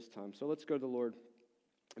time. So let's go to the Lord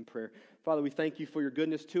in prayer. Father, we thank you for your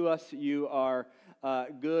goodness to us. You are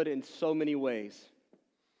good in so many ways.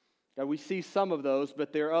 God, we see some of those,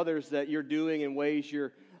 but there are others that you're doing in ways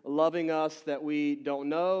you're loving us that we don't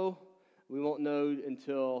know. We won't know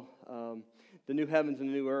until the new heavens and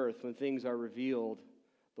the new earth, when things are revealed,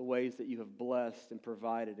 the ways that you have blessed and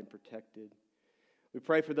provided and protected. We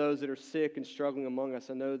pray for those that are sick and struggling among us.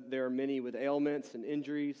 I know there are many with ailments and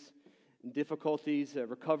injuries and difficulties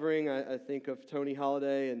recovering. I think of Tony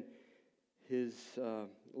Holliday and his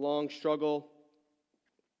long struggle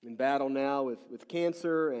and battle now with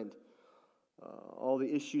cancer and all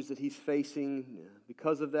the issues that he's facing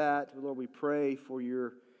because of that. Lord, we pray for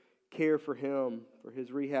your care for him, for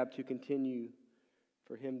his rehab to continue,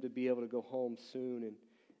 for him to be able to go home soon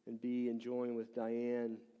and be enjoying with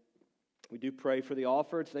Diane. We do pray for the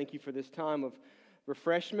Alfords. Thank you for this time of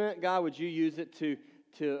refreshment. God, would you use it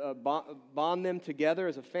to bond them together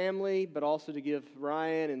as a family, but also to give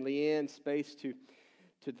Ryan and Leanne space to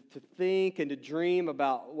think and to dream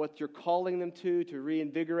about what you're calling them to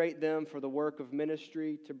reinvigorate them for the work of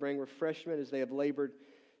ministry, to bring refreshment as they have labored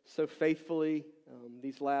so faithfully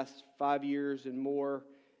these last 5 years and more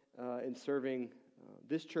in serving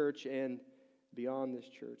this church and beyond this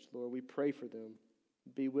church. Lord, we pray for them.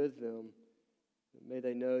 Be with them. May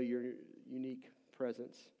they know your unique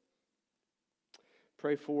presence.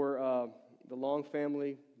 Pray for the Long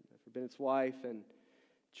family, for Bennett's wife and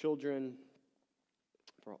children,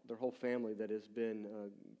 for their whole family that has been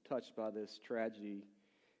touched by this tragedy.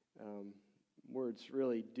 Words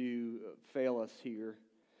really do fail us here.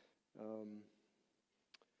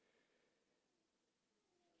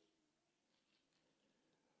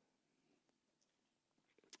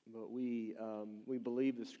 But we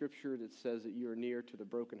believe the scripture that says that you are near to the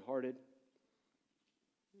brokenhearted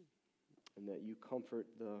and that you comfort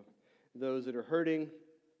those that are hurting.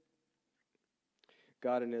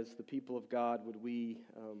 God, and as the people of God, would we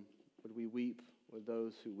weep with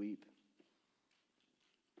those who weep?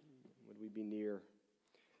 Would we be near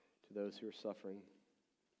to those who are suffering?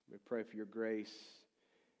 We pray for your grace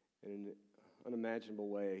in an unimaginable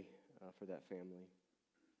way for that family.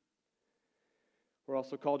 We're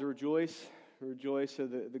also called to rejoice. Rejoice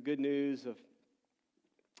of the good news of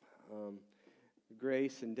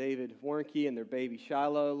Grace and David Warnke and their baby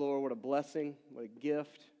Shiloh. Lord, what a blessing, what a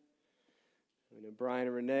gift. I know Brian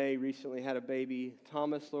and Renee recently had a baby,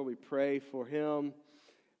 Thomas. Lord, we pray for him.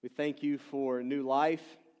 We thank you for new life,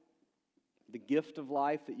 the gift of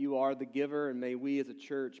life, that you are the giver, and may we as a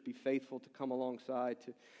church be faithful to come alongside,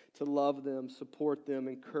 to love them, support them,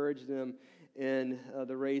 encourage them in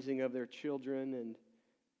the raising of their children. And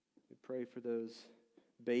we pray for those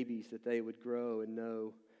babies that they would grow and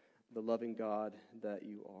know the loving God that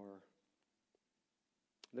you are.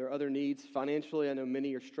 There are other needs financially. I know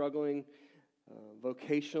many are struggling.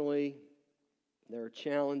 Vocationally, there are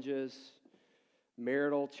challenges,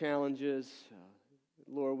 marital challenges.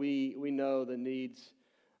 Lord, we know the needs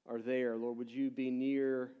are there. Lord, would you be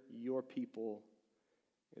near your people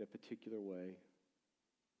in a particular way?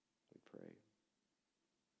 We pray.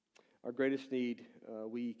 Our greatest need,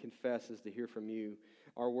 we confess, is to hear from you.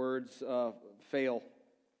 Our words fail.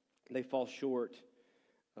 They fall short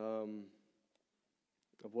of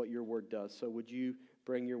what your word does. So would you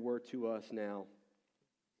bring your word to us now?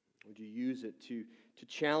 Would you use it to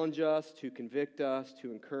challenge us, to convict us,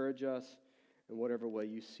 to encourage us in whatever way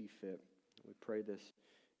you see fit? We pray this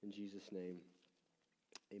in Jesus' name.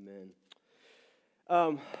 Amen.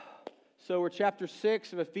 So we're chapter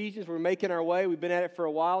 6 of Ephesians. We're making our way. We've been at it for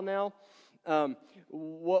a while now.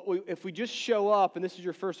 If we just show up, and this is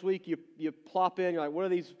your first week, you plop in, you're like, what are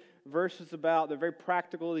these verses about? They're very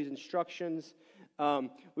practical, these instructions.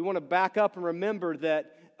 We want to back up and remember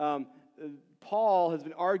that Paul has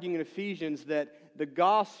been arguing in Ephesians that the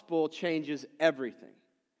gospel changes everything.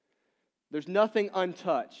 There's nothing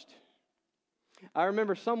untouched. I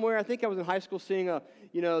remember somewhere, I think I was in high school, seeing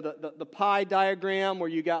the pie diagram where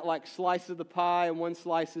you got like slices of the pie, and one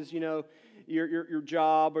slice is your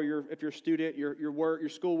job, or if you're a student, your work, your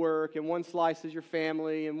schoolwork, and one slice is your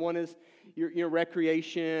family, and one is your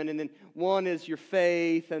recreation, and then one is your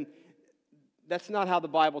faith. And that's not how the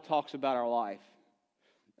Bible talks about our life.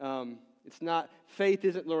 It's not, faith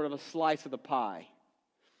isn't, Lord, of a slice of the pie.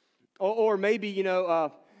 Or maybe,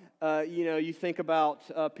 you think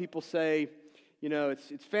about people say,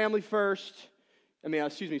 it's family first.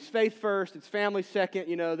 It's faith first, it's family second,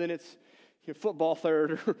 then it's football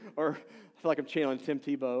third, or I feel like I'm channeling Tim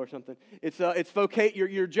Tebow or something. It's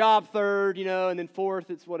your job third, and then fourth,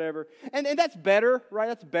 it's whatever. And that's better, right?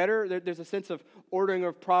 That's better. There's a sense of ordering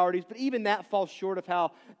of priorities, but even that falls short of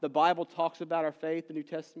how the Bible talks about our faith, the New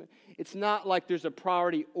Testament. It's not like there's a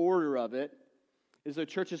priority order of it. As though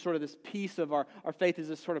church is sort of this piece of our faith is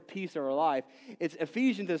this sort of piece of our life.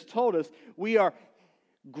 Ephesians has told us we are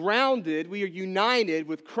grounded, we are united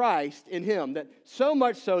with Christ in Him. That so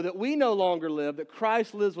much so that we no longer live, that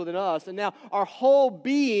Christ lives within us. And now our whole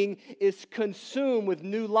being is consumed with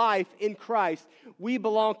new life in Christ. We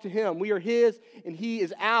belong to Him. We are His and He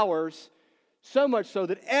is ours. So much so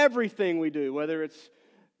that everything we do, whether it's,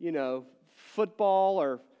 football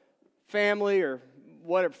or family or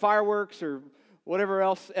whatever, fireworks or whatever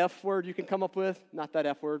else F word you can come up with. Not that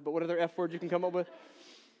F word, but what other F word you can come up with.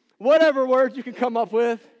 Whatever word you can come up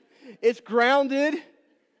with. It's grounded.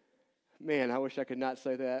 Man, I wish I could not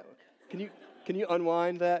say that. Can you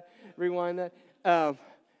unwind that? Rewind that?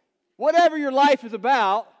 Whatever your life is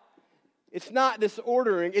about, it's not this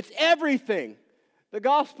ordering. It's everything. The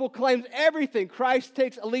gospel claims everything. Christ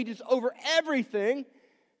takes allegiance over everything.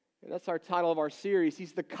 And that's our title of our series.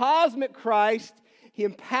 He's the cosmic Christ. He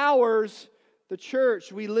empowers the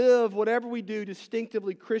church. We live, whatever we do,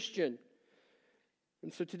 distinctively Christian.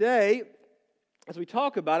 And so today, as we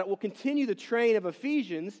talk about it, we'll continue the train of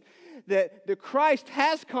Ephesians that Christ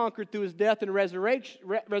has conquered through His death and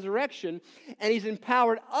resurrection, and He's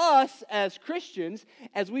empowered us as Christians,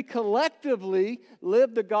 as we collectively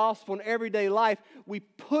live the gospel in everyday life. We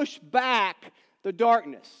push back the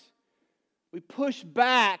darkness. We push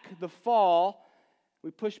back the fall. We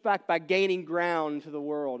push back by gaining ground to the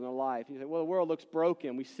world and the life. You say, well, the world looks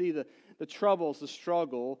broken. We see the troubles, the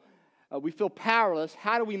struggle. We feel powerless.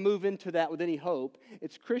 How do we move into that with any hope?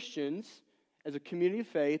 It's Christians as a community of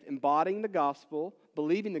faith, embodying the gospel,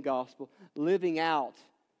 believing the gospel, living out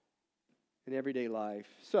in everyday life.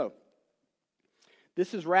 So,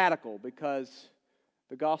 this is radical because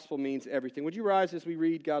the gospel means everything. Would you rise as we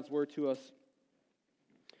read God's word to us?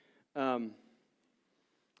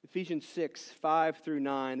 Ephesians 6, 5 through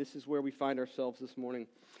 9. This is where we find ourselves this morning.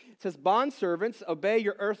 It says, "Bondservants, obey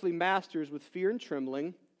your earthly masters with fear and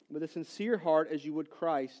trembling, with a sincere heart as you would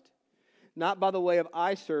Christ, not by the way of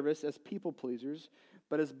eye service as people pleasers,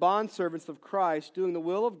 but as bondservants of Christ, doing the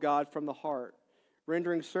will of God from the heart,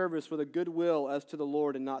 rendering service with a good will as to the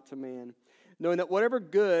Lord and not to man, knowing that whatever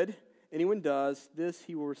good anyone does, this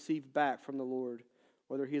he will receive back from the Lord,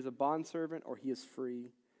 whether he is a bondservant or he is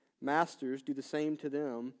free. Masters, do the same to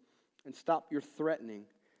them, and stop your threatening,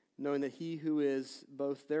 knowing that he who is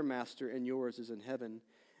both their master and yours is in heaven,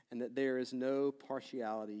 and that there is no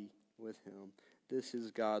partiality with him." This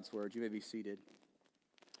is God's word. You may be seated.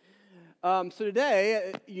 So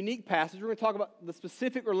today, a unique passage. We're going to talk about the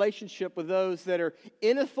specific relationship with those that are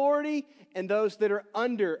in authority and those that are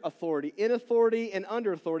under authority. In authority and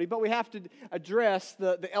under authority. But we have to address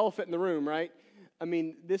the elephant in the room, right? I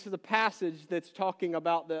mean, this is a passage that's talking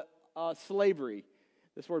about the slavery.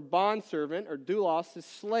 This word bondservant or doulos is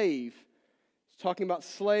slave. It's talking about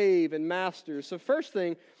slave and master. So first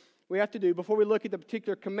thing we have to do before we look at the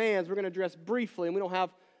particular commands, we're going to address briefly, and we don't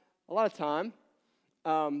have a lot of time,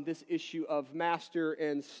 this issue of master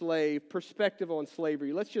and slave, perspective on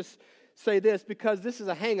slavery. Let's just say this, because this is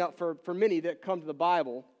a hang-up for many that come to the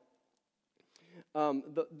Bible.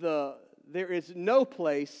 There is no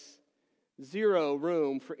place, zero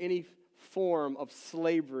room for any form of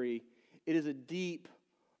slavery. It is a deep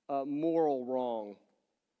moral wrong.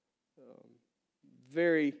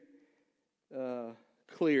 Very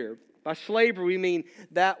clear. By slavery, we mean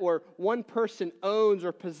that where one person owns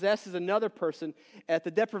or possesses another person at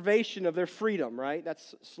the deprivation of their freedom, right?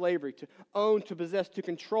 That's slavery. To own, to possess, to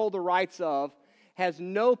control the rights of, has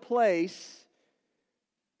no place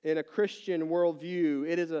in a Christian worldview.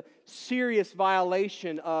 It is a serious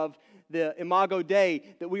violation of the Imago Dei,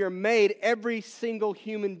 that we are made, every single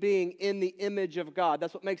human being, in the image of God.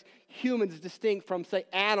 That's what makes humans distinct from, say,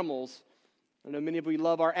 animals. I know many of you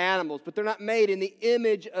love our animals, but they're not made in the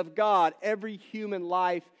image of God. Every human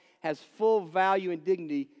life has full value and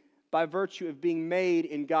dignity by virtue of being made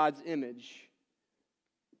in God's image.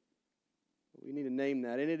 We need to name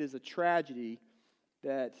that. And it is a tragedy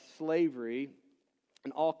that slavery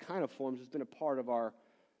in all kind of forms has been a part of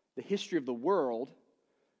the history of the world,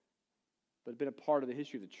 but been a part of the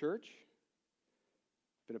history of the church,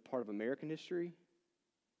 been a part of American history.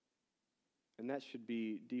 And that should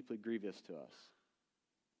be deeply grievous to us.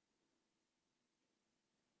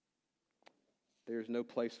 There's no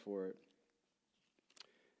place for it.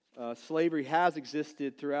 Slavery has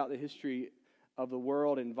existed throughout the history of the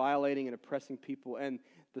world in violating and oppressing people. And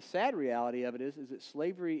the sad reality of it is that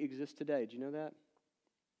slavery exists today. Do you know that?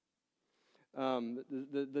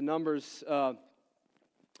 The numbers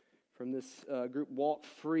from this group Walk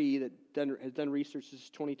Free that has done research since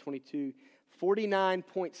 2022,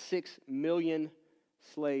 49.6 million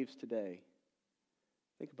slaves today.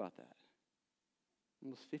 Think about that.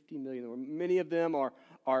 Almost 50 million. Many of them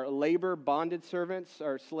are labor bonded servants,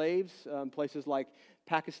 or slaves, places like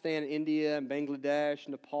Pakistan, India, and Bangladesh,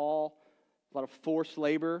 Nepal. A lot of forced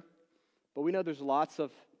labor. But we know there's lots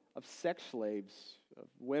of sex slaves, of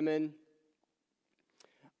women.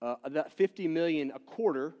 That 50 million a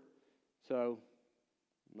quarter, so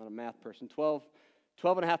I'm not a math person,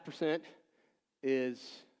 12.5%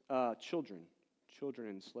 is children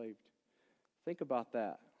enslaved. Think about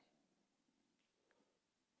that.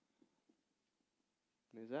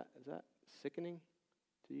 Is that sickening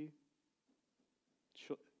to you?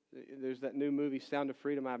 There's that new movie, Sound of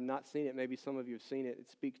Freedom. I have not seen it. Maybe some of you have seen it.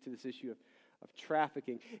 It speaks to this issue of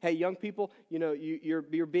trafficking. Hey, young people, you know,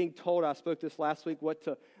 you're being told, I spoke this last week, what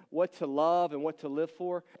to love and what to live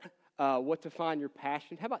for, what to find your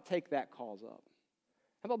passion. How about take that cause up?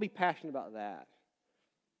 How about be passionate about that?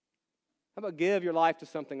 How about give your life to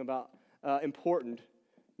something about important?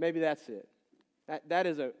 Maybe that's it. That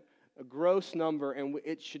is a gross number, and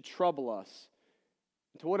it should trouble us.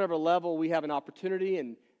 To whatever level we have an opportunity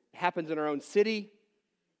and it happens in our own city,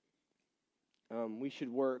 we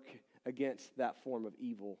should work against that form of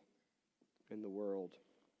evil in the world.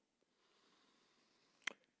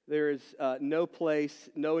 There is no place,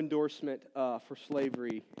 no endorsement for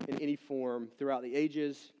slavery in any form throughout the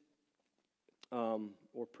ages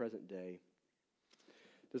or present day.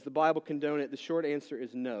 Does the Bible condone it? The short answer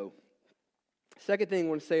is no. Second thing I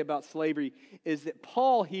want to say about slavery is that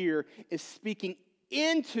Paul here is speaking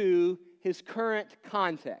into his current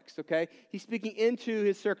context, okay? He's speaking into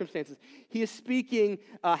his circumstances. He is speaking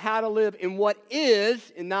how to live in what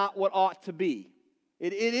is and not what ought to be.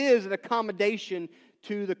 It is an accommodation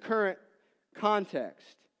to the current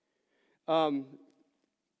context.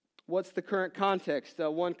 What's the current context?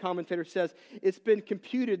 One commentator says, it's been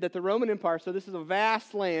computed that the Roman Empire, so this is a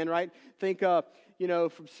vast land, right? Think, from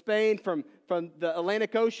Spain, from the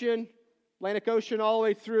Atlantic Ocean all the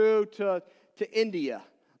way through to India,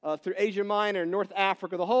 through Asia Minor, North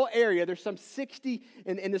Africa, the whole area. There's some 60,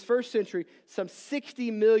 in this first century, some 60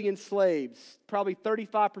 million slaves, probably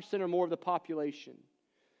 35% or more of the population.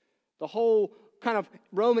 The whole kind of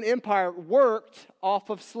Roman Empire worked off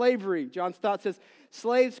of slavery. John Stott says,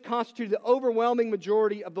 slaves constituted the overwhelming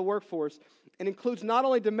majority of the workforce and includes not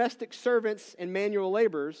only domestic servants and manual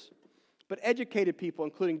laborers, but educated people,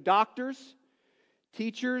 including doctors,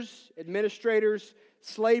 teachers, administrators.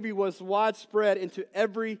 Slavery was widespread into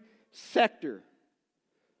every sector.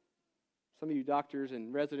 Some of you doctors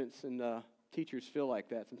and residents and teachers feel like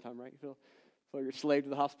that sometimes, right? You feel you're a slave to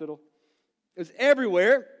the hospital. It was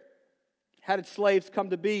everywhere. How did slaves come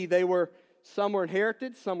to be? Some were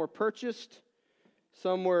inherited, some were purchased,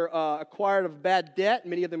 some were acquired of bad debt.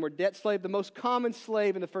 Many of them were debt slaves. The most common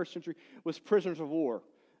slave in the first century was prisoners of war.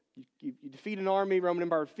 You defeat an army, Roman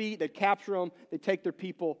Empire would defeat, they'd capture them, they'd take their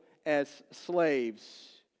people as slaves.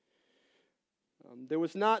 There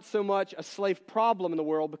was not so much a slave problem in the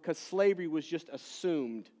world because slavery was just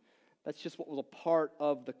assumed. That's just what was a part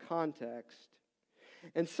of the context.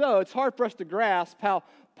 And so it's hard for us to grasp how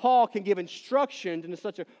Paul can give instruction into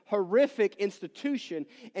such a horrific institution,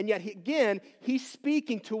 and yet, he's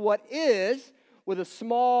speaking to what is, with a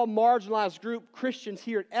small, marginalized group, Christians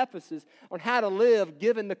here at Ephesus, on how to live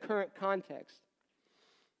given the current context.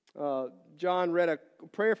 John read a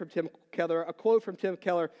prayer from Tim Keller, a quote from Tim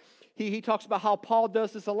Keller. He talks about how Paul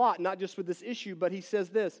does this a lot, not just with this issue, but he says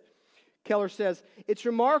this. Keller says, it's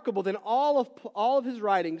remarkable that in all of his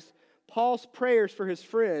writings, Paul's prayers for his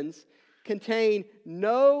friends contain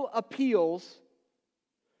no appeals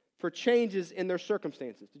for changes in their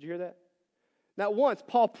circumstances. Did you hear that? Not once.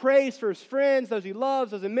 Paul prays for his friends, those he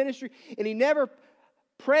loves, those in ministry, and he never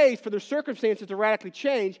prays for their circumstances to radically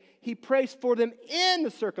change. He prays for them in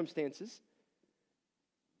the circumstances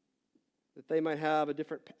that they might have a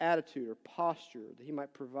different attitude or posture that he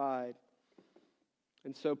might provide.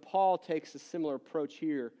 And so Paul takes a similar approach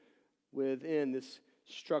here within this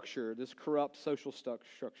structure, this corrupt social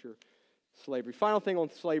structure, slavery. Final thing on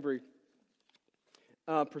slavery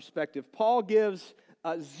perspective. Paul gives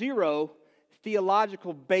zero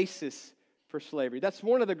theological basis for slavery. That's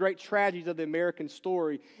one of the great tragedies of the American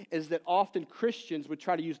story, is that often Christians would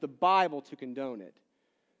try to use the Bible to condone it.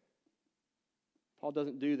 Paul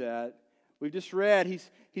doesn't do that. We've just read,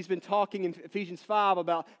 he's been talking in Ephesians 5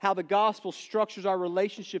 about how the gospel structures our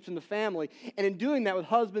relationships in the family. And in doing that with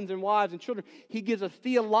husbands and wives and children, he gives a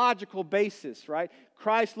theological basis, right?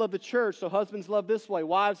 Christ loved the church, so husbands love this way,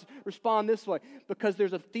 wives respond this way, because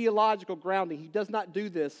there's a theological grounding. He does not do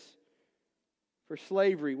this for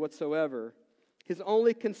slavery whatsoever. His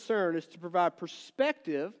only concern is to provide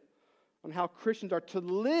perspective on how Christians are to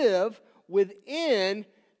live within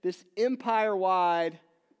this empire-wide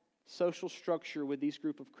social structure with these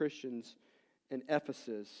group of Christians in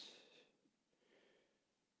Ephesus.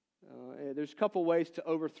 There's a couple ways to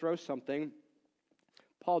overthrow something.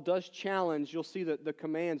 Paul does challenge, you'll see that the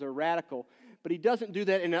commands are radical, but he doesn't do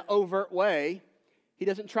that in an overt way. He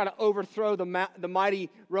doesn't try to overthrow the mighty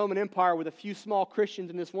Roman Empire with a few small Christians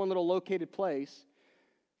in this one little located place.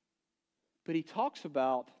 But he talks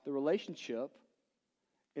about the relationship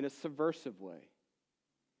in a subversive way.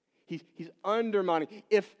 He's undermining.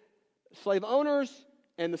 If slave owners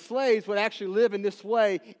and the slaves would actually live in this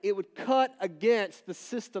way, it would cut against the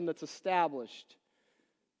system that's established.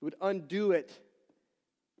 It would undo it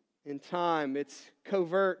in time. It's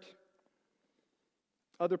covert.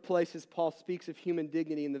 Other places, Paul speaks of human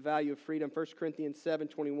dignity and the value of freedom. 1 Corinthians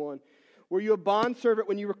 7:21. Were you a bondservant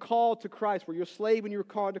when you were called to Christ? Were you a slave when you were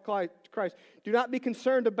called to Christ? Do not be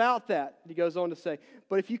concerned about that, he goes on to say.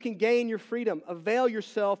 But if you can gain your freedom, avail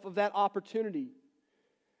yourself of that opportunity.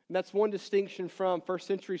 And that's one distinction from first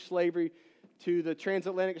century slavery to the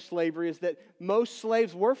transatlantic slavery, is that most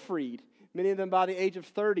slaves were freed. Many of them by the age of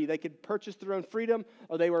 30. They could purchase their own freedom,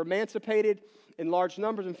 or they were emancipated in large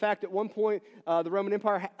numbers. In fact, at one point, the Roman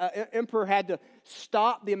emperor had to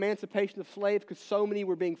stop the emancipation of slaves because so many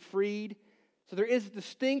were being freed. So there is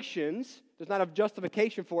distinctions. There's not a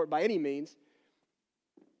justification for it by any means.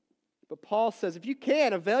 But Paul says, if you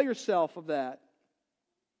can, avail yourself of that.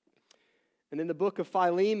 And in the book of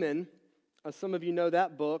Philemon, some of you know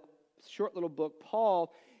that book, short little book,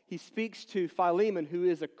 Paul, he speaks to Philemon, who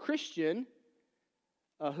is a Christian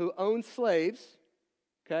who owns slaves,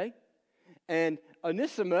 okay? And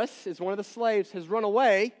Onesimus is one of the slaves, has run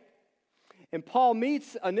away. And Paul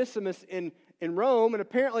meets Onesimus in Rome, and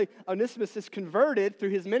apparently Onesimus is converted through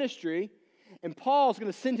his ministry. And Paul's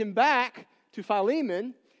going to send him back to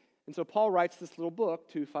Philemon. And so Paul writes this little book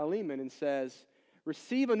to Philemon and says,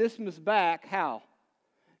 receive Onesimus back, how?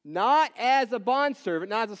 Not as a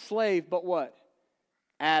bondservant, not as a slave, but what?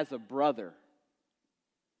 As a brother.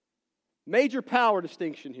 Major power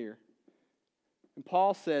distinction here. And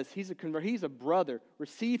Paul says he's a brother.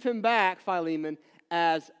 Receive him back, Philemon,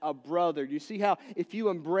 as a brother. Do you see how if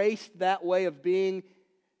you embraced that way of being,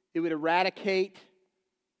 it would eradicate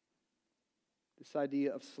this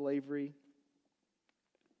idea of slavery?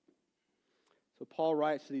 So Paul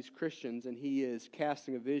writes to these Christians, and he is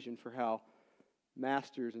casting a vision for how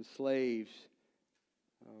masters and slaves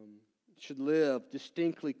should live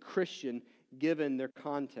distinctly Christian given their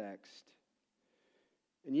context.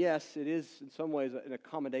 And yes, it is in some ways an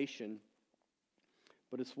accommodation,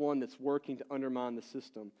 but it's one that's working to undermine the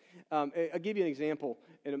system. I'll give you an example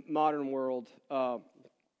in a modern world.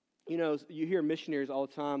 You hear missionaries all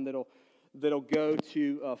the time that'll go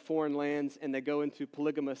to foreign lands, and they go into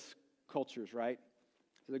polygamous cultures, right?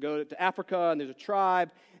 So they go to Africa, and there's a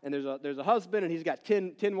tribe, and there's a husband, and he's got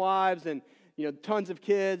 10 wives, and tons of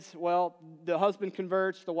kids. Well, the husband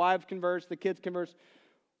converts, the wife converts, the kids converts.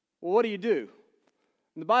 Well, what do you do?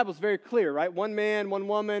 And the Bible's very clear, right? One man, one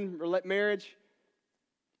woman, marriage.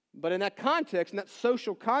 But in that context, in that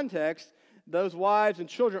social context, those wives and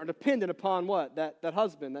children are dependent upon what? That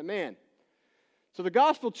husband, that man. So the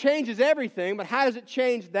gospel changes everything, but how does it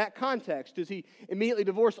change that context? Does he immediately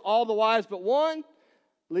divorce all the wives but one,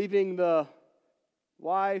 leaving the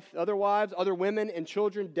other wives, other women and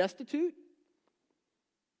children destitute?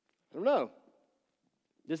 I don't know.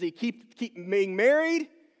 Does he keep being married,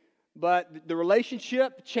 but the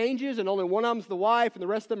relationship changes and only one of them's the wife and the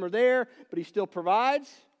rest of them are there, but he still provides?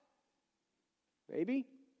 Maybe.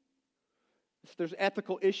 There's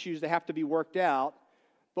ethical issues that have to be worked out.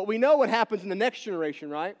 But we know what happens in the next generation,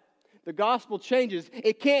 right? The gospel changes.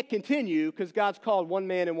 It can't continue because God's called one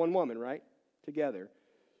man and one woman, right? Together.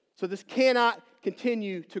 So this cannot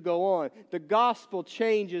continue to go on. The gospel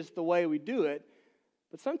changes the way we do it,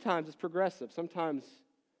 but sometimes it's progressive. Sometimes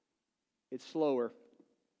it's slower.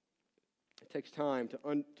 It takes time to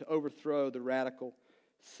overthrow the radical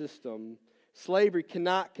system. Slavery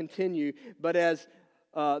cannot continue, but as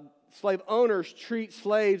slave owners treat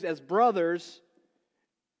slaves as brothers,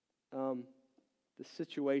 the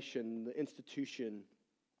situation, the institution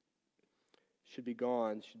should be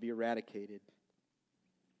gone, should be eradicated.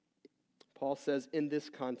 Paul says in this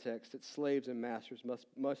context that slaves and masters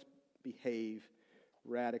behave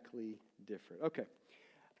radically different. Okay.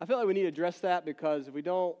 I feel like we need to address that because if we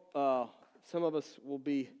don't, some of us will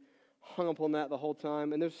be hung up on that the whole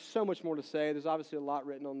time. And there's so much more to say. There's obviously a lot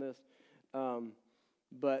written on this.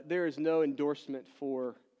 But there is no endorsement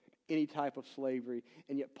for any type of slavery.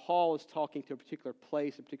 And yet Paul is talking to a particular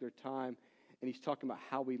place, a particular time, and he's talking about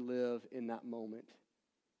how we live in that moment.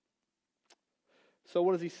 So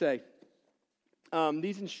what does he say?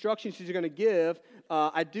 These instructions he's going to give,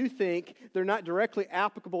 I do think they're not directly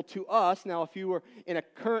applicable to us. Now, if you were in a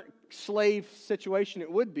current slave situation,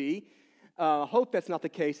 it would be. I hope that's not the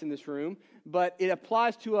case in this room. But it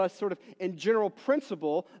applies to us sort of in general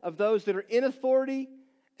principle of those that are in authority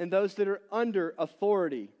and those that are under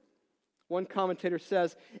authority. One commentator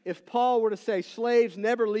says, if Paul were to say, slaves,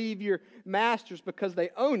 never leave your masters because they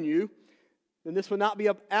own you, then this would not be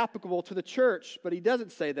applicable to the church. But he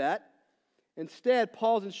doesn't say that. Instead,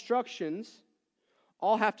 Paul's instructions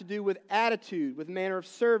all have to do with attitude, with manner of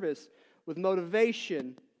service, with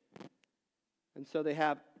motivation. And so they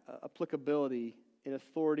have applicability in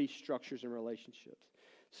authority structures and relationships.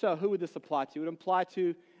 So who would this apply to? It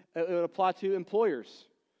would apply to employers,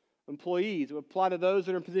 employees. It would apply to those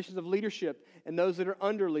that are in positions of leadership and those that are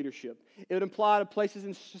under leadership. It would apply to places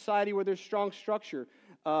in society where there's strong structure.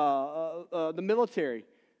 The military,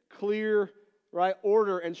 clear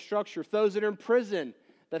order and structure. Those that are in prison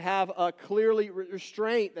that have a clearly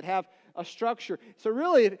restraint, that have a structure. So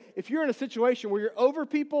really, if you're in a situation where you're over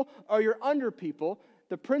people or you're under people,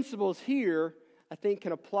 the principles here, I think,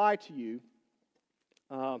 can apply to you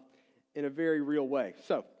in a very real way.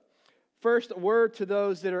 So, first, a word to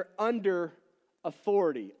those that are under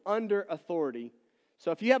authority. Under authority.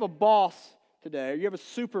 So if you have a boss today, or you have a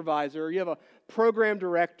supervisor, or you have a program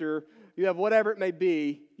director, you have whatever it may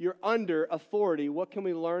be, you're under authority. What can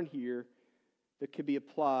we learn here that could be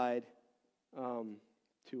applied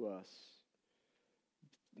to us?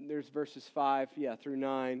 There's verses 5 through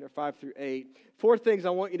 9, or 5 through 8. 4 things I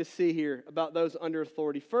want you to see here about those under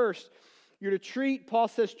authority. First, you're to treat, Paul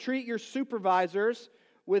says, treat your supervisors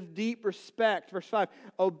with deep respect. Verse 5,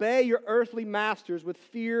 obey your earthly masters with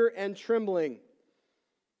fear and trembling.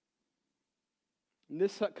 In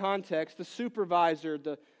this context, the supervisor,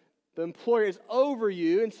 the employer is over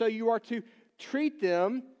you, and so you are to treat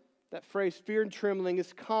them. That phrase, fear and trembling,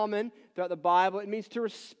 is common throughout the Bible. It means to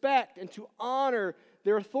respect and to honor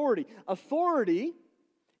their authority. Authority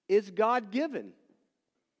is God-given.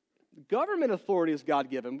 Government authority is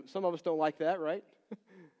God-given. Some of us don't like that, right?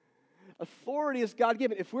 Authority is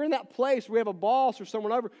God-given. If we're in that place where we have a boss or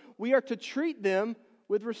someone over, we are to treat them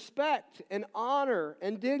with respect and honor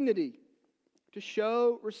and dignity, to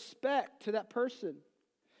show respect to that person.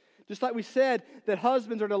 Just like we said that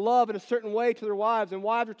husbands are to love in a certain way to their wives and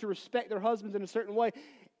wives are to respect their husbands in a certain way,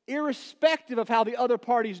 irrespective of how the other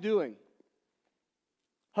party's doing.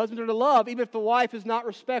 Husbands are to love even if the wife is not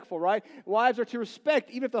respectful, right? Wives are to respect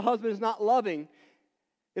even if the husband is not loving.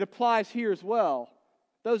 It applies here as well.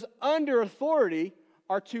 Those under authority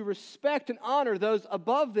are to respect and honor those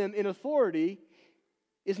above them in authority.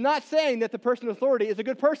 Is not saying that the person in authority is a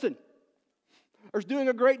good person or is doing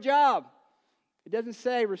a great job. It doesn't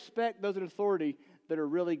say respect those in authority that are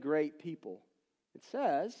really great people. It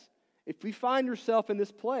says if we find yourself in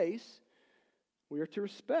this place, we are to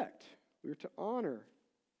respect. We are to honor.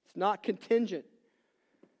 It's not contingent.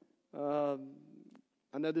 I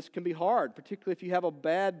know this can be hard, particularly if you have a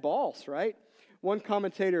bad boss, right? One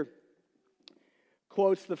commentator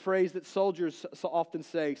quotes the phrase that soldiers so often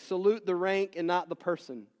say, salute the rank and not the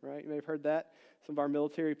person, right? You may have heard that. Some of our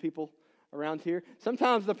military people around here.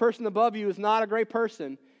 Sometimes the person above you is not a great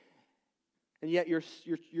person, and yet you're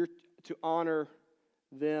to honor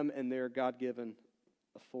them and their God-given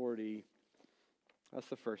authority. That's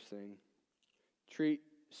the first thing. Treat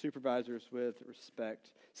supervisors with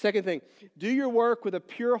respect. Second thing, do your work with a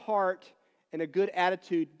pure heart and a good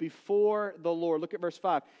attitude before the Lord. Look at verse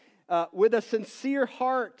 5. With a sincere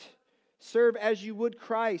heart, serve as you would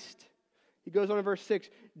Christ. He goes on in verse 6,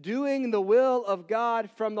 doing the will of God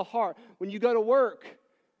from the heart. When you go to work,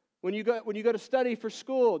 when you go to study for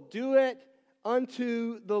school, do it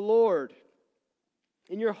unto the Lord.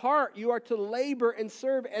 In your heart, you are to labor and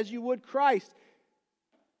serve as you would Christ.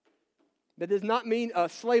 That does not mean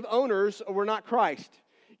slave owners were not Christ.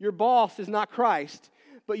 Your boss is not Christ.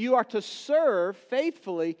 But you are to serve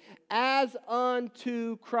faithfully as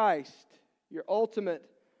unto Christ, your ultimate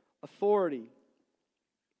authority.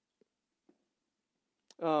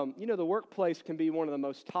 The workplace can be one of the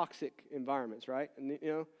most toxic environments, right?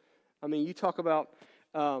 And you talk about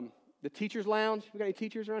the teacher's lounge. We got any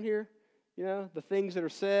teachers around here? The things that are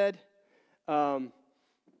said.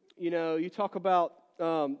 You talk about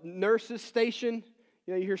nurses' station.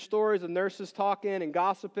 You hear stories of nurses talking and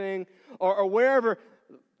gossiping, or wherever.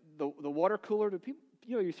 The water cooler. Do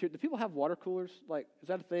people have water coolers? Like, is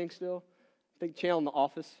that a thing still? Big channel in the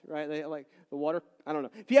office, right? They like the water. I don't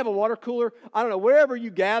know. If you have a water cooler, I don't know. Wherever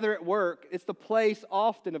you gather at work, it's the place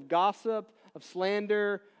often of gossip, of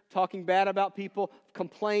slander, talking bad about people,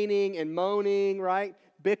 complaining and moaning, right?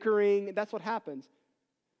 Bickering. That's what happens,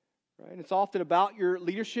 right? And it's often about your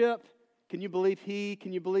leadership. Can you believe he?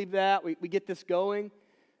 Can you believe that? We get this going.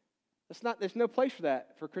 There's no place for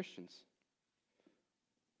that for Christians.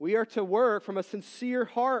 We are to work from a sincere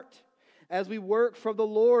heart as we work for the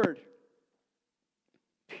Lord.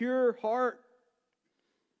 Pure heart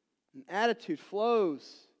and attitude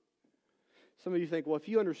flows. Some of you think, well, if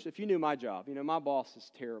you knew my job, my boss is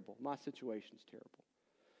terrible, my situation is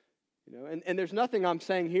terrible. And there's nothing I'm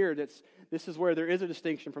saying here this is where there is a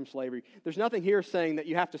distinction from slavery. There's nothing here saying that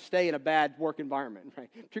you have to stay in a bad work environment, right?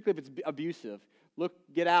 Particularly if it's abusive.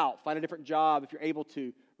 Get out, find a different job if you're able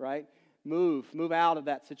to, right? Move out of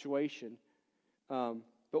that situation.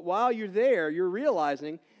 But while you're there, you're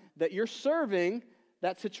realizing that you're serving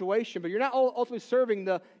that situation, but you're not ultimately serving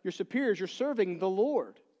your superiors, you're serving the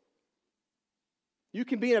Lord. You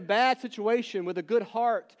can be in a bad situation with a good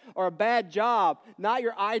heart or a bad job, not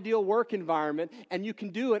your ideal work environment, and you can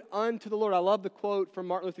do it unto the Lord. I love the quote from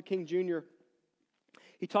Martin Luther King Jr.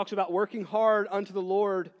 He talks about working hard unto the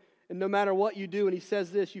Lord, and no matter what you do, and he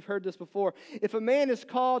says this, you've heard this before, if a man is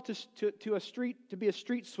called to be a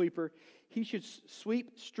street sweeper, he should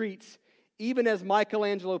sweep streets even as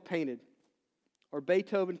Michelangelo painted, or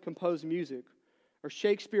Beethoven composed music, or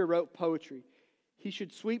Shakespeare wrote poetry. He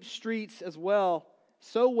should sweep streets as well,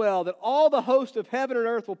 so well that all the host of heaven and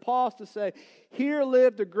earth will pause to say, here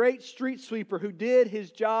lived a great street sweeper who did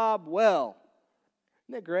his job well.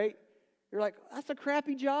 Isn't that great? You're like, that's a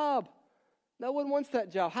crappy job. No one wants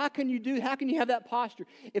that job. How can you have that posture?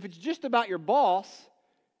 If it's just about your boss,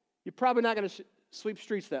 you're probably not going to sweep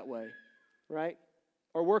streets that way, right?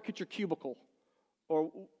 Or work at your cubicle,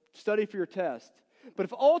 or study for your test. But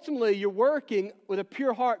if ultimately you're working with a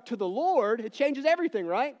pure heart to the Lord, it changes everything,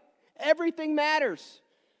 right? Everything matters.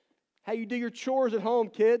 How you do your chores at home,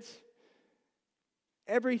 kids.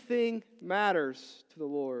 Everything matters to the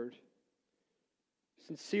Lord.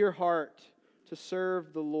 Sincere heart to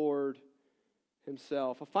serve the Lord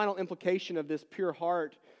Himself. A final implication of this pure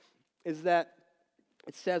heart is that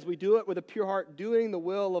it says we do it with a pure heart, doing the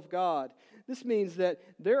will of God. This means that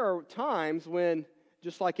there are times when,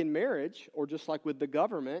 just like in marriage, or just like with the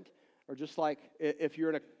government, or just like if you're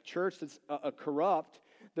in a church that's corrupt,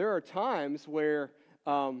 there are times where,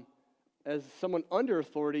 as someone under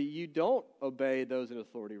authority, you don't obey those in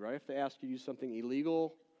authority, right? If they ask you to do something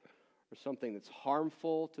illegal or something that's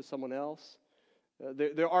harmful to someone else,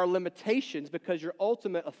 there are limitations because your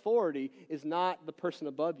ultimate authority is not the person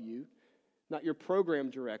above you, not your program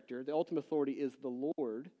director. The ultimate authority is the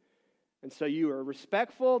Lord. And so you are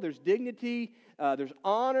respectful, there's dignity, there's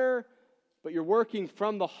honor, but you're working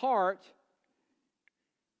from the heart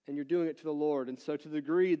and you're doing it to the Lord. And so to the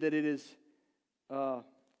degree that it is, and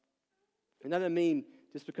that doesn't mean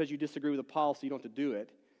just because you disagree with a policy you don't have to do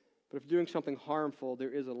it, but if you're doing something harmful,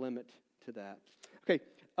 there is a limit to that. Okay,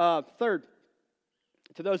 third,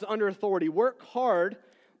 to those under authority, work hard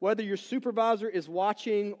whether your supervisor is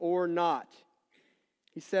watching or not.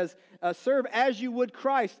 He says, serve as you would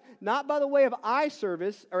Christ, not by the way of eye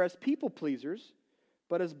service or as people pleasers,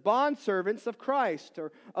 but as bondservants of Christ.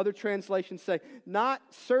 Or other translations say, not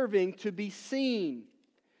serving to be seen.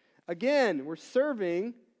 Again, we're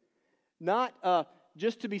serving not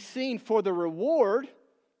just to be seen for the reward,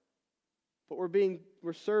 but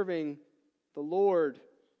we're serving the Lord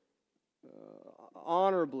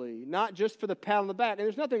honorably, not just for the pat on the back. And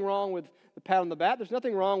there's nothing wrong with the pat on the back. There's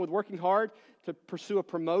nothing wrong with working hard to pursue a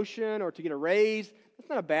promotion or to get a raise. That's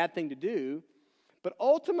not a bad thing to do. But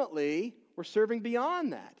ultimately, we're serving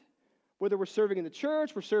beyond that. Whether we're serving in the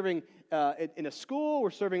church, we're serving in a school,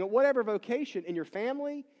 we're serving at whatever vocation, in your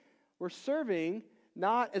family, we're serving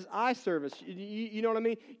not as eye service. You know what I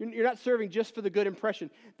mean? You're not serving just for the good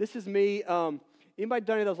impression. This is me. Anybody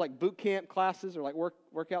done any of those like boot camp classes or like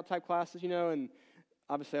workout type classes, and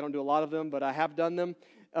obviously I don't do a lot of them, but I have done them,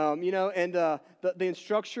 and the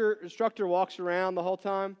instructor walks around the whole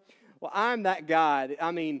time. Well, I'm that guy.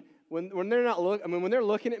 When they're not when they're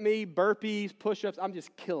looking at me, burpees, push-ups, I'm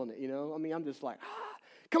just killing it, I'm just like,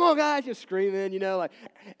 come on, guys, just screaming,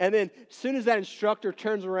 and then as soon as that instructor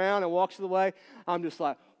turns around and walks the way, I'm just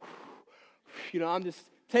like, I'm just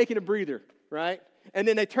taking a breather, right? And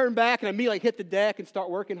then they turn back and immediately hit the deck and start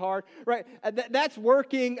working hard, right? That's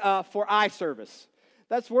working for eye service.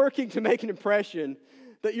 That's working to make an impression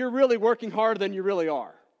that you're really working harder than you really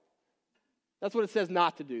are. That's what it says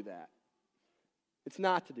not to do that. It's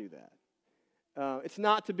not to do that. It's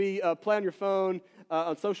not to be play on your phone,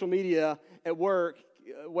 on social media, at work,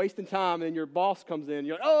 wasting time, and your boss comes in,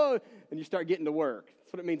 you're like, oh, and you start getting to work.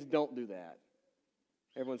 That's what it means, don't do that.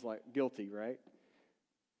 Everyone's like, guilty, right?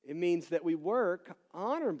 It means that we work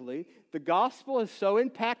honorably. The gospel has so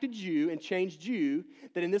impacted you and changed you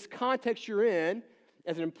that in this context you're in,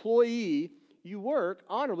 as an employee, you work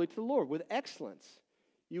honorably to the Lord with excellence.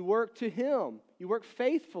 You work to Him. You work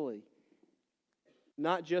faithfully,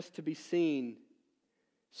 not just to be seen.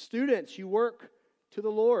 Students, you work to the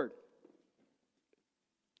Lord.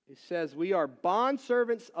 It says we are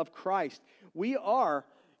bondservants of Christ. You're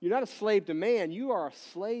not a slave to man. You are a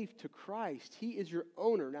slave to Christ. He is your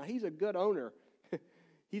owner. Now, He's a good owner.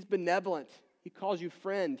 He's benevolent. He calls you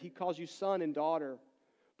friend. He calls you son and daughter.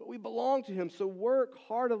 But we belong to Him, so work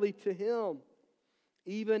heartily to Him,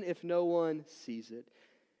 even if no one sees it.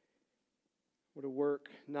 We're to work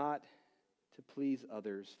not to please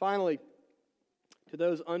others. Finally, to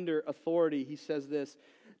those under authority, he says this,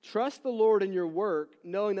 trust the Lord in your work,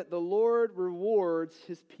 knowing that the Lord rewards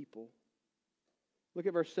His people. Look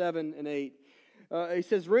at verse 7 and 8. He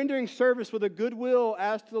says, rendering service with a good will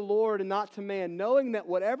as to the Lord and not to man, knowing that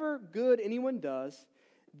whatever good anyone does,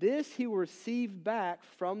 this he will receive back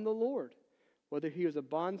from the Lord, whether he is a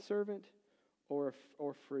bondservant or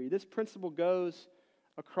free. This principle goes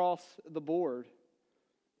across the board,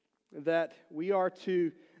 that we are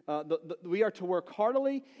to work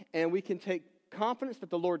heartily, and we can take confidence that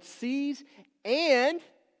the Lord sees and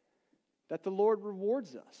that the Lord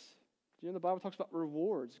rewards us. You know, the Bible talks about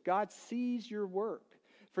rewards. God sees your work.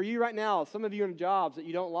 For you right now, some of you in jobs that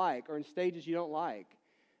you don't like or in stages you don't like,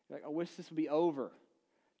 I wish this would be over.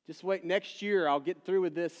 Just wait, next year I'll get through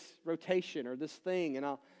with this rotation or this thing,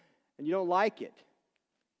 and you don't like it.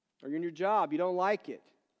 Or you're in your job, you don't like it.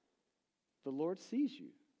 The Lord sees you.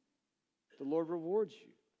 The Lord rewards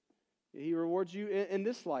you. He rewards you in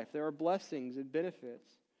this life. There are blessings and benefits.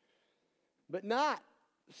 But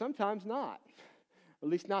sometimes not. At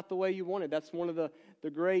least not the way you wanted. That's one of the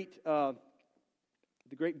great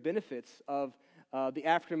benefits of the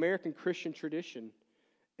African American Christian tradition,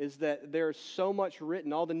 is that there's so much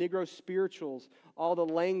written, all the Negro spirituals, all the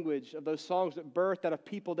language of those songs that birthed out of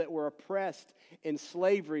people that were oppressed in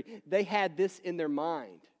slavery. They had this in their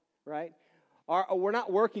mind, right? We're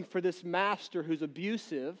not working for this master who's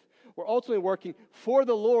abusive. We're ultimately working for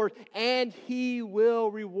the Lord, and He will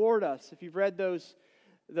reward us. If you've read those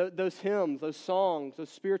hymns, those songs, those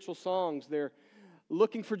spiritual songs, they're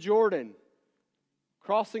looking for Jordan,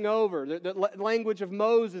 crossing over, the language of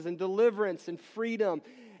Moses and deliverance and freedom.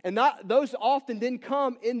 And those often didn't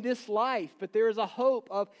come in this life, but there is a hope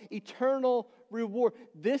of eternal reward.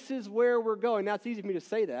 This is where we're going. Now, it's easy for me to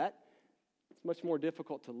say that. It's much more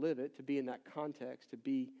difficult to live it, to be in that context, to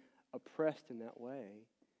be oppressed in that way.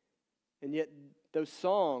 And yet, those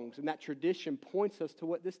songs and that tradition points us to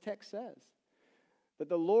what this text says. That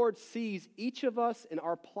the Lord sees each of us in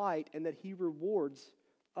our plight and that He rewards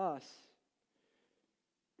us.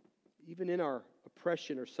 Even in our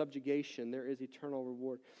oppression or subjugation, there is eternal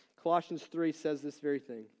reward. Colossians 3 says this very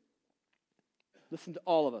thing. Listen to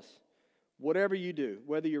all of us. Whatever you do,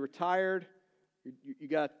 whether you're retired, you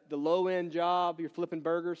got the low-end job, you're flipping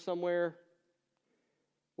burgers somewhere,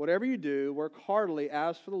 whatever you do, work heartily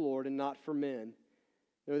as for the Lord and not for men.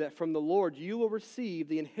 Know that from the Lord you will receive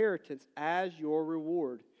the inheritance as your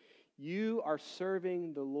reward. You are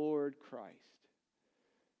serving the Lord Christ.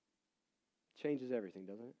 Changes everything,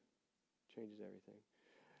 doesn't it? Changes everything.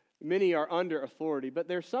 Many are under authority, but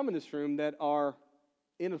there are some in this room that are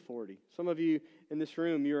in authority. Some of you in this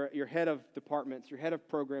room, you're head of departments, you're head of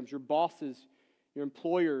programs, your bosses, your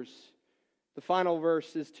employers. The final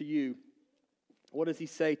verse is to you. What does he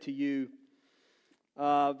say to you?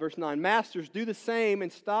 Verse 9, Masters, do the same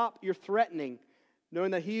and stop your threatening,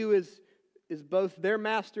 knowing that He who is both their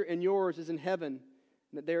master and yours is in heaven,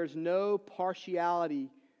 and that there is no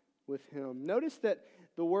partiality with Him. Notice that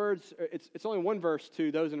the words, it's only one verse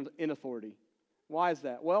to those in authority. Why is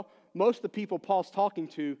that? Well, most of the people Paul's talking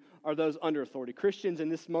to are those under authority. Christians in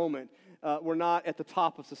this moment were not at the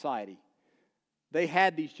top of society. They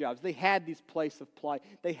had these jobs. They had these places of plight.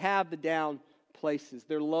 They have the down places.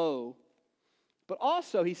 They're low. But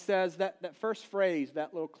also, he says that first phrase,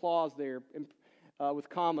 that little clause there with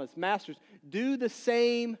commas, Masters, do the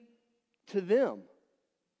same to them.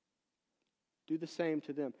 Do the same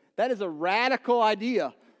to them. That is a radical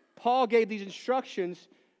idea. Paul gave these instructions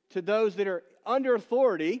to those that are under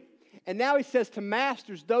authority, And now he says to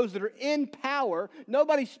masters, those that are in power.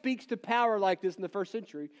 Nobody speaks to power like this in the first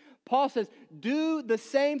century. Paul says, do the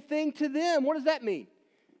same thing to them. What does that mean?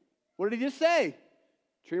 What did he just say?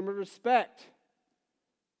 Treat them with respect.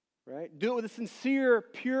 Right? Do it with a sincere,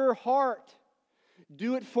 pure heart.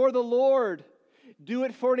 Do it for the Lord. Do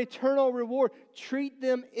it for an eternal reward. Treat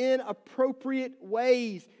them in appropriate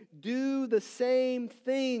ways. Do the same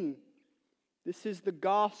thing. This is the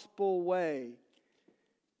gospel way.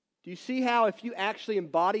 Do you see how if you actually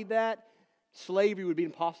embodied that, slavery would be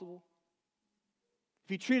impossible?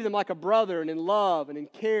 If you treated them like a brother and in love and in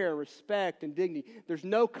care, respect, and dignity, there's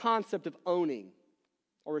no concept of owning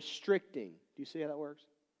or restricting. Do you see how that works?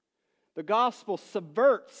 The gospel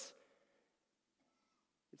subverts.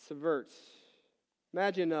 It subverts.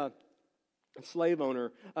 Imagine a slave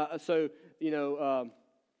owner.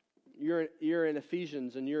 You're in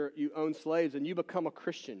Ephesians and you own slaves and you become a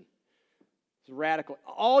Christian. It's radical.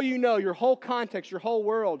 All you know, your whole context, your whole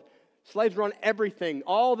world, slaves run everything.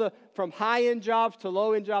 From high-end jobs to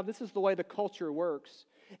low-end jobs. This is the way the culture works.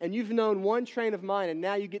 And you've known one train of mind, and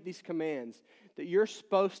now you get these commands that you're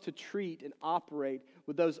supposed to treat and operate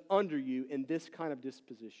with those under you in this kind of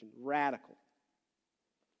disposition. Radical.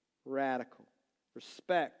 Radical.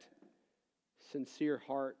 Respect. Sincere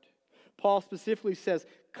heart. Paul specifically says,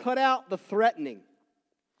 cut out the threatening.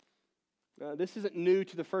 This isn't new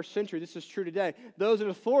to the first century. This is true today. Those in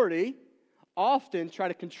authority often try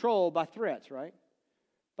to control by threats, right?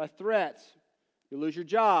 By threats. You lose your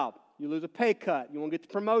job. You lose a pay cut. You won't get the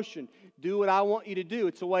promotion. Do what I want you to do.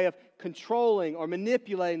 It's a way of controlling or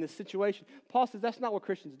manipulating the situation. Paul says that's not what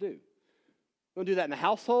Christians do. We don't do that in the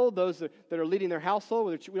household. Those that are leading their household,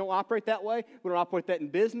 we don't operate that way. We don't operate that in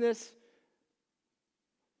business.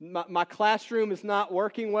 My classroom is not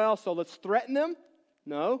working well, so let's threaten them.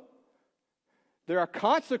 No. There are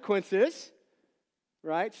consequences,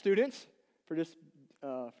 right, students, for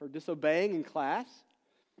disobeying in class.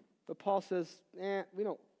 But Paul says,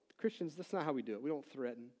 Christians, that's not how we do it. We don't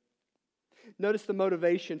threaten. Notice the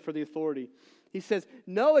motivation for the authority. He says,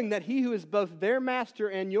 knowing that he who is both their master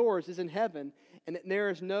and yours is in heaven, and that there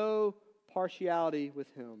is no partiality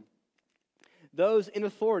with him. Those in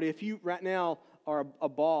authority, if you right now are a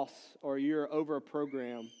boss or you're over a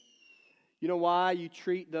program, you know why you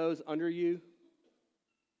treat those under you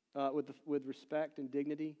with respect and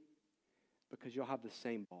dignity? Because you'll have the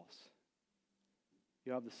same boss.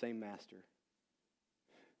 You'll have the same master.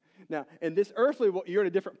 Now, in this earthly world, you're in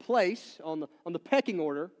a different place on the pecking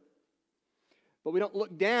order, but we don't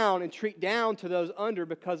look down and treat down to those under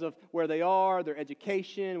because of where they are, their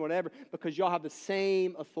education, whatever, because y'all have the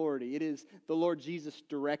same authority. It is the Lord Jesus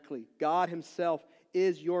directly. God himself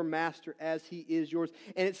is your master as he is yours.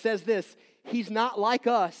 And it says this, he's not like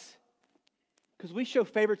us, because we show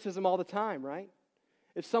favoritism all the time, right?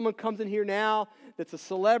 If someone comes in here now that's a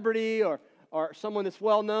celebrity or someone that's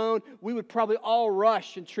well known, we would probably all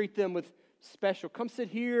rush and treat them with special. Come sit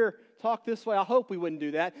here, talk this way. I hope we wouldn't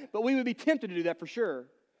do that, but we would be tempted to do that for sure.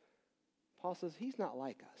 Paul says he's not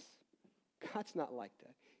like us. God's not like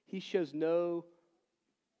that. He shows no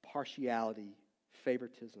partiality,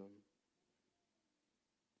 favoritism.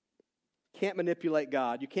 Can't manipulate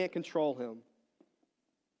God. You can't control him.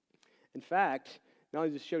 In fact, not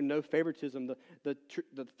only does it show no favoritism,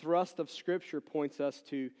 the thrust of Scripture points us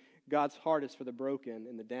to God's heart is for the broken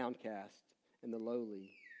and the downcast and the lowly.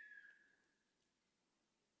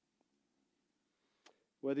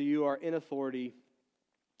 Whether you are in authority,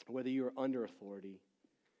 whether you are under authority,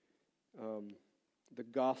 the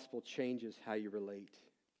gospel changes how you relate.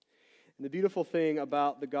 And the beautiful thing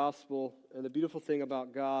about the gospel and the beautiful thing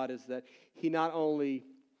about God is that he not only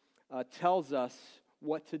tells us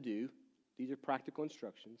what to do, these are practical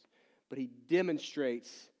instructions, but he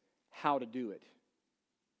demonstrates how to do it.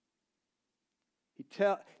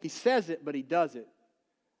 He says it, but he does it.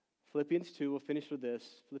 Philippians 2, we'll finish with this.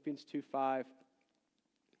 Philippians 2:5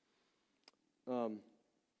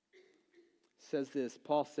 says this.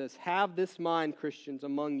 Paul says, have this mind, Christians,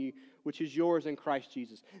 among you, which is yours in Christ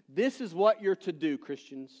Jesus. This is what you're to do,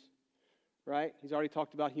 Christians. Right? He's already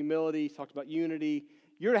talked about humility. He's talked about unity.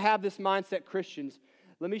 You're to have this mindset, Christians.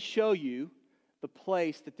 Let me show you the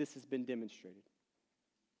place that this has been demonstrated.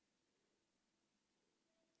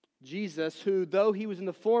 Jesus, who, though he was in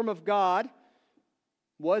the form of God,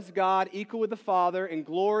 was God, equal with the Father in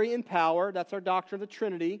glory and power. That's our doctrine of the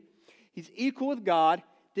Trinity. He's equal with God,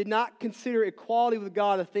 did not consider equality with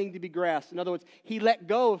God a thing to be grasped. In other words, he let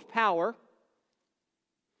go of power.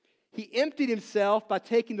 He emptied himself by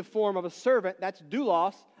taking the form of a servant. That's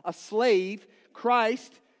doulos, a slave.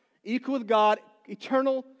 Christ, equal with God,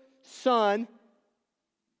 eternal Son,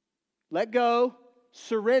 let go,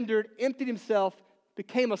 surrendered, emptied himself,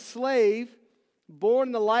 became a slave, born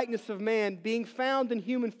in the likeness of man, being found in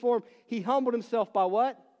human form. He humbled himself by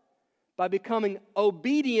what? By becoming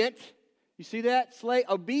obedient. You see that? Slave,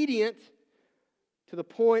 obedient to the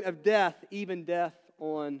point of death, even death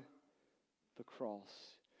on the cross.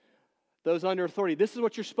 Those under authority, this is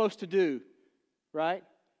what you're supposed to do, right?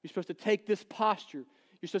 You're supposed to take this posture.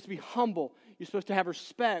 You're supposed to be humble. You're supposed to have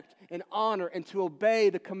respect and honor and to obey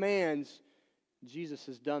the commands. Jesus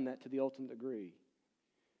has done that to the ultimate degree.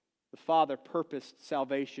 The Father purposed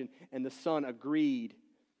salvation, and the Son agreed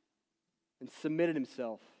and submitted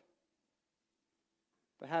himself.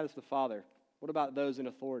 But how does the Father? What about those in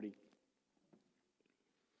authority?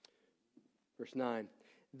 Verse 9.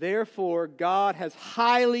 Therefore, God has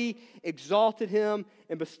highly exalted him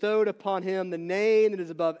and bestowed upon him the name that is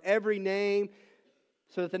above every name,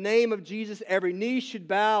 so that the name of Jesus every knee should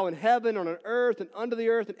bow in heaven, on earth, and under the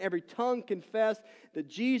earth, and every tongue confess that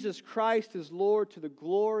Jesus Christ is Lord, to the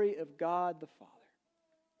glory of God the Father.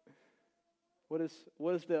 What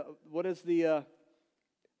does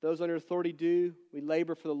those under authority do? We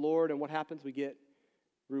labor for the Lord, and what happens? We get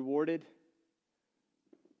rewarded.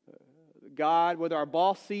 God, whether our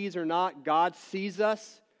boss sees or not, God sees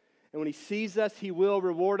us. And when he sees us, he will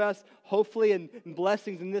reward us, hopefully in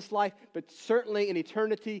blessings in this life, but certainly in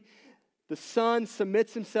eternity. The Son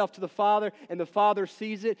submits himself to the Father, and the Father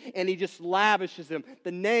sees it, and he just lavishes him.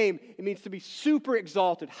 The name, it means to be super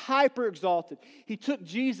exalted, hyper exalted. He took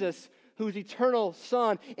Jesus, who is eternal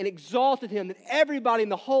Son, and exalted him, that everybody in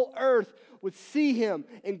the whole earth would see him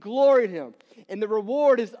and glory in him. And the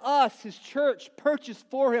reward is us, his church, purchased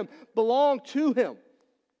for him, belong to him.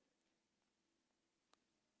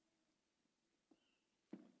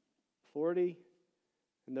 Authority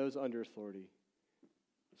and those under authority.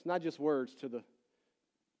 It's not just words to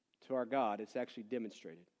our God, it's actually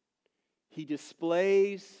demonstrated. He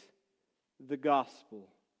displays the gospel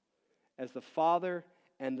as the Father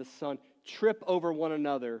and the Son trip over one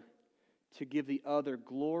another to give the other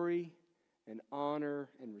glory and honor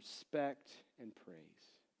and respect and praise.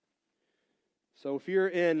 So if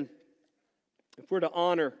we're to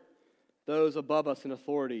honor those above us in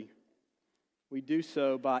authority, we do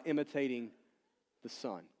so by imitating the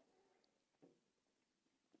Son.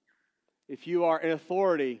 If you are in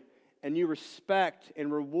authority and you respect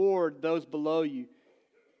and reward those below you,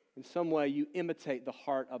 in some way you imitate the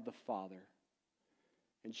heart of the Father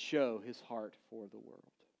and show his heart for the world.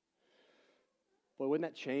 Boy, wouldn't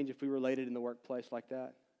that change if we related in the workplace like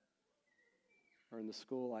that? Or in the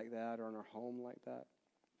school like that? Or in our home like that?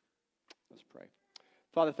 Let's pray.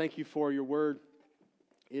 Father, thank you for your word.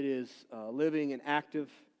 It is living and active.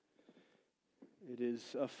 It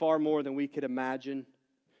is far more than we could imagine.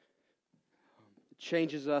 It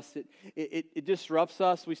changes us. It disrupts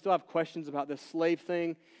us. We still have questions about this slave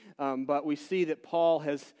thing, but we see that Paul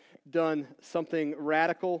has done something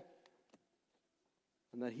radical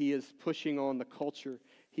and that he is pushing on the culture.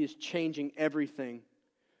 He is changing everything.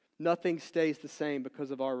 Nothing stays the same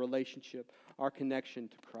because of our relationship, our connection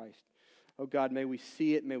to Christ. Oh God, may we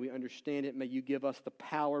see it, may we understand it, may you give us the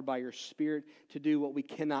power by your Spirit to do what we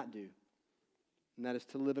cannot do, and that is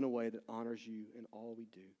to live in a way that honors you in all we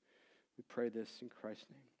do. We pray this in Christ's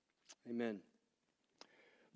name. Amen.